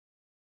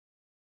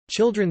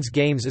Children's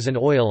Games is an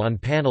oil on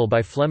panel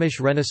by Flemish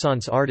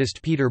Renaissance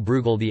artist Peter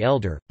Bruegel the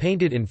Elder,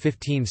 painted in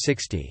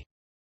 1560.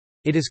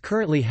 It is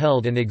currently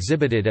held and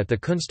exhibited at the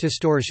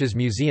Kunsthistorisches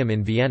Museum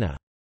in Vienna.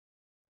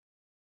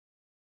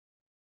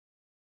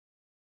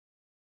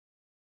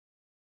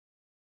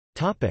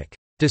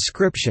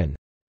 Description.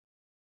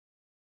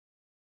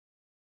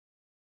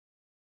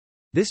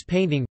 This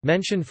painting,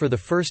 mentioned for the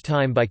first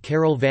time by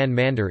Karel van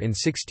Mander in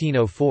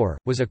 1604,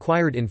 was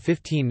acquired in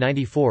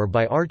 1594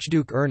 by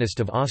Archduke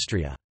Ernest of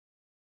Austria.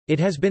 It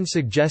has been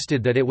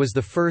suggested that it was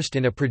the first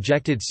in a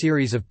projected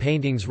series of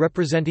paintings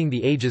representing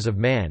the ages of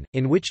man,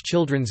 in which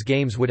children's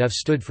games would have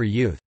stood for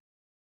youth.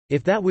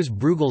 If that was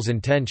Bruegel's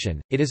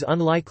intention, it is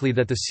unlikely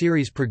that the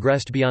series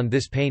progressed beyond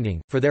this painting,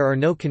 for there are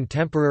no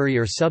contemporary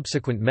or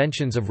subsequent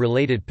mentions of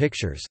related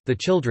pictures. The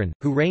children,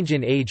 who range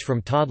in age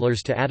from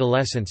toddlers to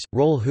adolescents,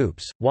 roll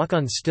hoops, walk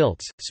on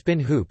stilts, spin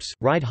hoops,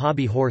 ride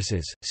hobby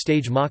horses,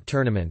 stage mock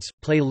tournaments,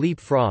 play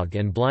leapfrog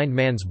and blind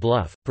man's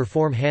bluff,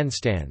 perform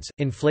handstands,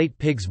 inflate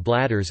pigs'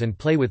 bladders and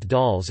play with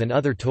dolls and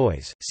other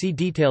toys. See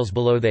details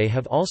below. They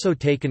have also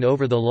taken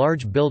over the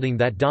large building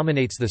that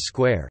dominates the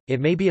square. It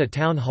may be a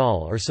town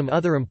hall or some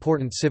other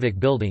important civic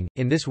building,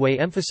 in this way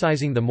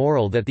emphasizing the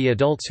moral that the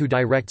adults who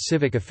direct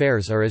civic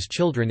affairs are as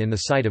children in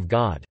the sight of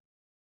God.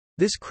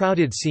 This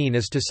crowded scene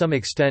is to some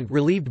extent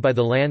relieved by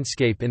the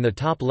landscape in the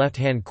top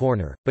left-hand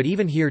corner, but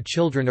even here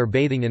children are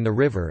bathing in the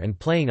river and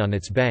playing on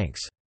its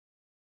banks.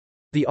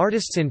 The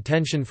artist's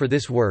intention for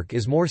this work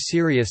is more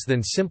serious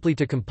than simply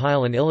to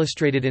compile an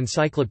illustrated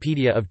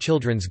encyclopedia of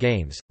children's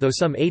games, though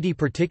some 80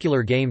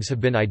 particular games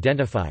have been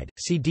identified.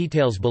 See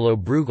details below.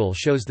 Bruegel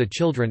shows the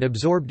children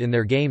absorbed in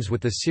their games with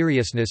the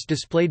seriousness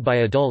displayed by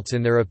adults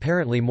in their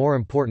apparently more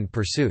important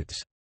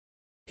pursuits.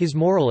 His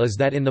moral is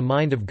that in the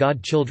mind of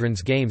God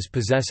children's games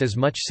possess as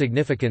much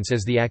significance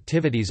as the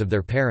activities of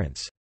their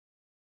parents.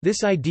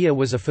 This idea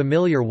was a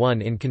familiar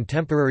one in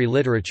contemporary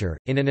literature.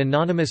 In an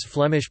anonymous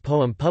Flemish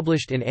poem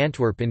published in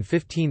Antwerp in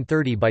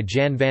 1530 by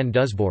Jan van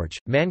Dusborge,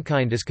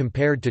 mankind is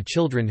compared to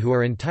children who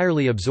are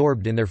entirely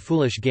absorbed in their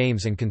foolish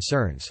games and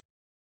concerns.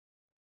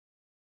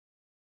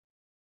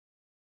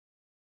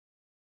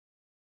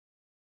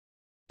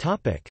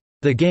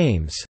 The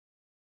games.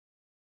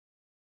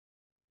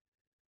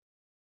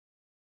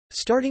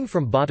 Starting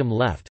from bottom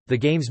left, the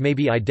games may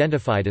be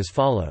identified as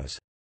follows.